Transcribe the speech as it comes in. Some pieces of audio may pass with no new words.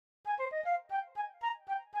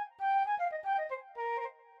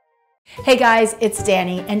Hey guys, it's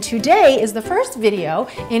Dani, and today is the first video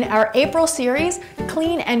in our April series,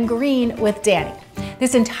 Clean and Green with Dani.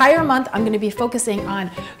 This entire month, I'm going to be focusing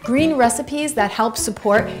on green recipes that help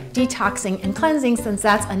support detoxing and cleansing, since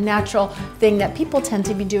that's a natural thing that people tend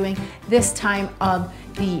to be doing this time of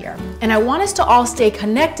the year. And I want us to all stay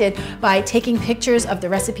connected by taking pictures of the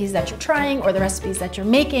recipes that you're trying or the recipes that you're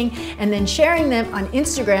making, and then sharing them on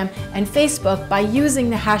Instagram and Facebook by using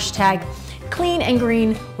the hashtag Clean and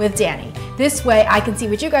Green with Dani. This way I can see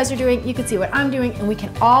what you guys are doing, you can see what I'm doing, and we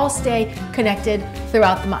can all stay connected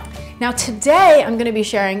throughout the month. Now today I'm going to be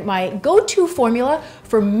sharing my go-to formula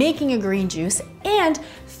for making a green juice and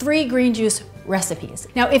 3 green juice recipes.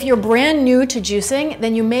 Now if you're brand new to juicing,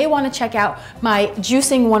 then you may want to check out my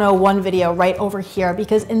Juicing 101 video right over here,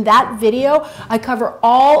 because in that video I cover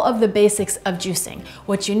all of the basics of juicing,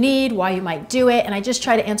 what you need, why you might do it, and I just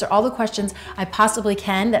try to answer all the questions I possibly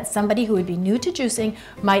can that somebody who would be new to juicing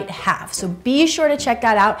might have. So be sure to check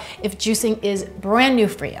that out if juicing is brand new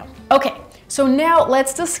for you. Okay. So now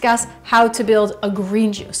let's discuss how to build a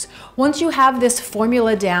green juice. Once you have this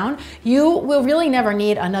formula down, you will really never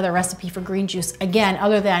need another recipe for green juice again,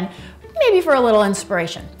 other than maybe for a little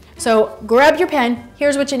inspiration. So grab your pen,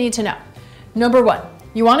 here's what you need to know. Number 1,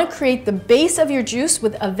 you want to create the base of your juice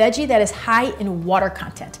with a veggie that is high in water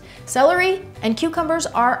content. Celery and cucumbers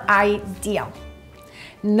are ideal.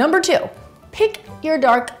 Number 2, pick your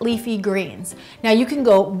dark leafy greens. Now you can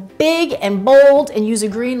go big and bold and use a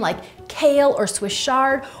green like kale or Swiss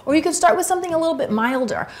chard, or you can start with something a little bit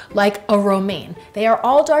milder like a romaine. They are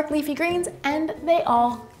all dark leafy greens and they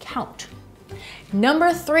all count.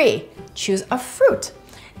 Number 3, choose a fruit.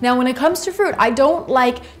 Now when it comes to fruit, I don't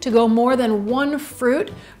like to go more than 1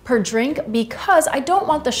 fruit per drink because I don't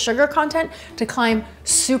want the sugar content to climb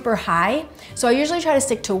super high. So I usually try to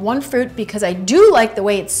stick to 1 fruit because I do like the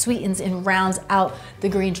way it sweetens and rounds out the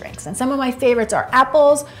green drinks. And some of my favorites are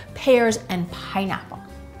apples, pears, and pineapple.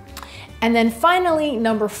 And then finally,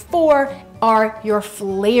 number 4 are your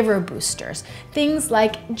flavor boosters. Things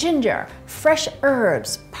like ginger, fresh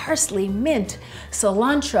herbs, parsley, mint,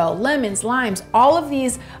 cilantro, lemons, limes. All of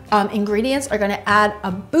these ingredients are gonna add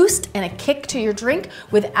a boost and a kick to your drink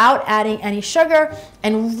without adding any sugar,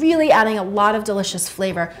 and really adding a lot of delicious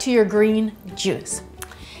flavor to your green juice.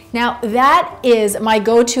 Now that is my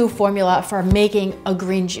go-to formula for making a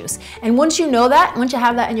green juice. And once you know that, once you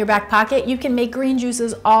have that in your back pocket, you can make green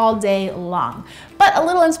juices all day long. But a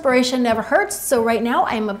little inspiration never hurts, so right now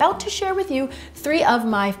I am about to share with you 3 of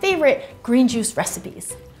my favorite green juice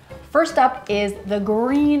recipes. First up is the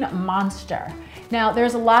Green Monster. Now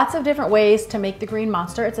there's lots of different ways to make the Green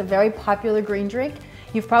Monster. It's a very popular green drink.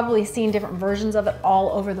 You've probably seen different versions of it all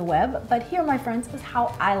over the web, but here, my friends, is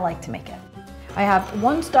how I like to make it. I have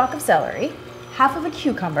 1 stalk of celery, half of a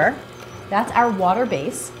cucumber, that's our water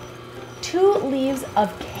base, 2 leaves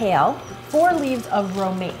of kale, 4 leaves of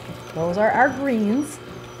romaine, those are our greens.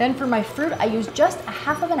 Then for my fruit, I use just a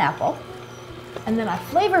half of an apple, and then I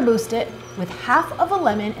flavor boost it with half of a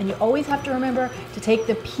lemon, and you always have to remember to take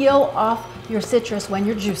the peel off your citrus when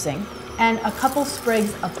you're juicing, and a couple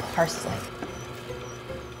sprigs of parsley.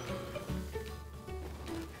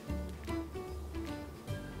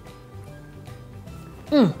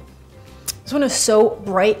 This one is so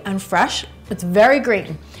bright and fresh. It's very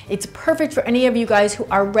green. It's perfect for any of you guys who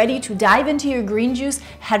are ready to dive into your green juice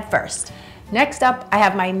head first. Next up, I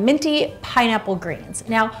have my minty pineapple greens.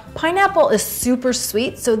 Now, pineapple is super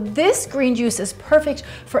sweet, so this green juice is perfect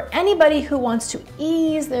for anybody who wants to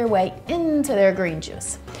ease their way into their green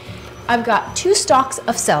juice. I've got 2 stalks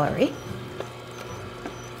of celery,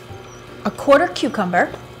 a 1/4 cucumber,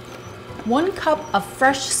 1 cup of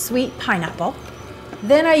fresh sweet pineapple.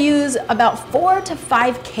 Then I use about 4 to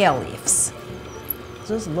 5 kale leaves.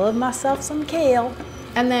 Just love myself some kale.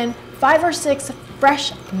 And then 5 or 6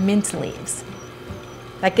 fresh mint leaves.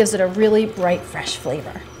 That gives it a really bright, fresh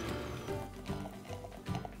flavor.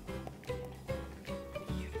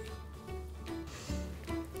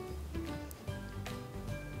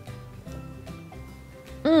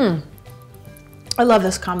 I love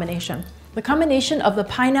this combination. The combination of the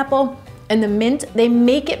pineapple and the mint, they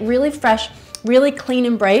make it really fresh, really clean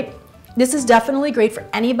and bright. This is definitely great for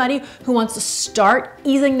anybody who wants to start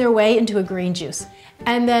easing their way into a green juice.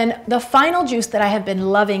 And then the final juice that I have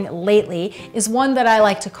been loving lately is one that I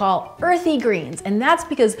like to call earthy greens. And that's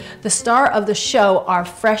because the star of the show are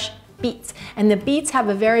fresh beets. And the beets have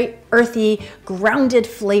a very earthy, grounded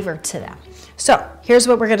flavor to them. So here's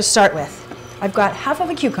what we're gonna start with. I've got half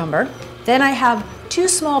of a cucumber. Then I have 2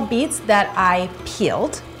 small beets that I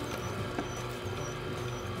peeled,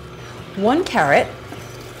 1 carrot,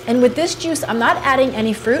 And with this juice, I'm not adding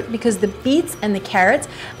any fruit because the beets and the carrots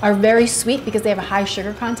are very sweet because they have a high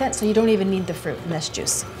sugar content, so you don't even need the fruit in this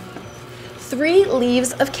juice. 3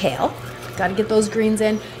 leaves of kale. Got to get those greens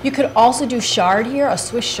in. You could also do chard here, a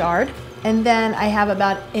Swiss chard. And then I have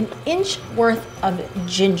about an inch worth of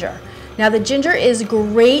ginger. Now the ginger is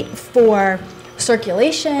great for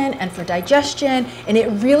circulation and for digestion, and it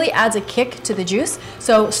really adds a kick to the juice.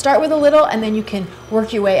 So start with a little and then you can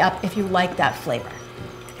work your way up if you like that flavor.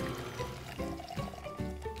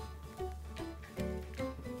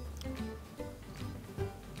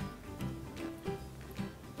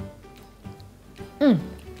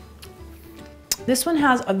 This one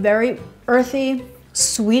has a very earthy,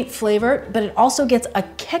 sweet flavor, but it also gets a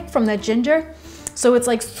kick from the ginger. So it's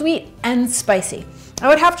like sweet and spicy. I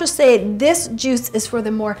would have to say this juice is for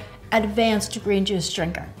the more advanced green juice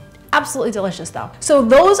drinker. Absolutely delicious though. So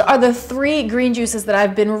those are the 3 green juices that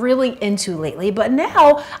I've been really into lately, but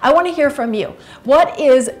now I want to hear from you. What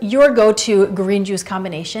is your go-to green juice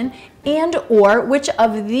combination, and or which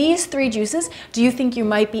of these 3 juices do you think you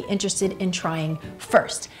might be interested in trying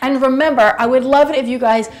first? And remember, I would love it if you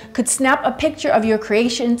guys could snap a picture of your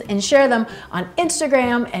creations and share them on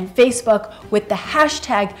Instagram and Facebook with the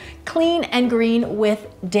hashtag CLEAN&GREEN with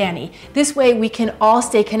Dani. This way we can all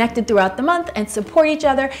stay connected throughout the month and support each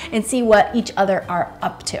other and see what each other are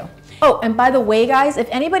up to. Oh, and by the way, guys, if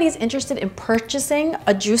anybody's interested in purchasing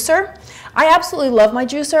a juicer, I absolutely love my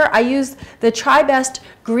juicer. I use the TriBest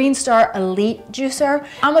Green Star Elite juicer.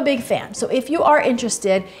 I'm a big fan. So if you are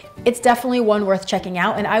interested, it's definitely one worth checking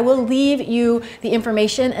out. And I will leave you the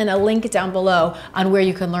information and a link down below on where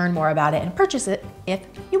you can learn more about it and purchase it if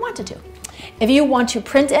you wanted to. If you want to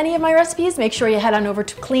print any of my recipes, make sure you head on over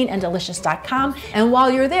to CLEAN&DELICIOUS.com. And while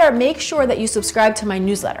you're there, make sure that you subscribe to my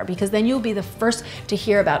newsletter, because then you'll be the first to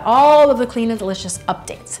hear about all of the Clean and Delicious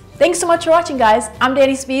updates. Thanks so much for watching, guys. I'm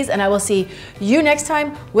Dani Spies, and I will see you next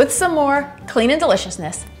time with some more clean and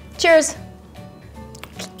deliciousness. Cheers.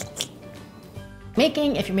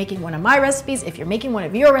 If you're making one of my recipes, if you're making one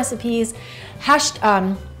of your recipes,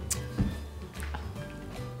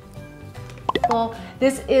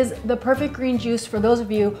 this is the perfect green juice for those of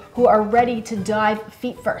you who are ready to dive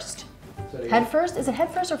feet first. Head first? Is it head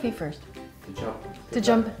first or feet first?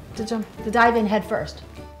 To dive in head first.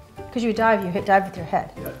 Because you dive with your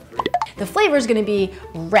head. Yeah. The flavor is going to be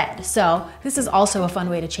red, so this is also a fun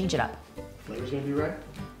way to change it up. Flavor's going to be red?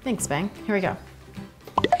 Thanks, Bang. Here we go.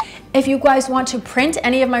 If you guys want to print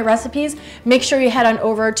any of my recipes, make sure you head on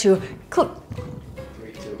over to 3,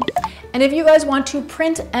 2. And if you guys want to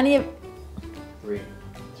print any of 3,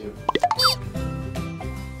 2.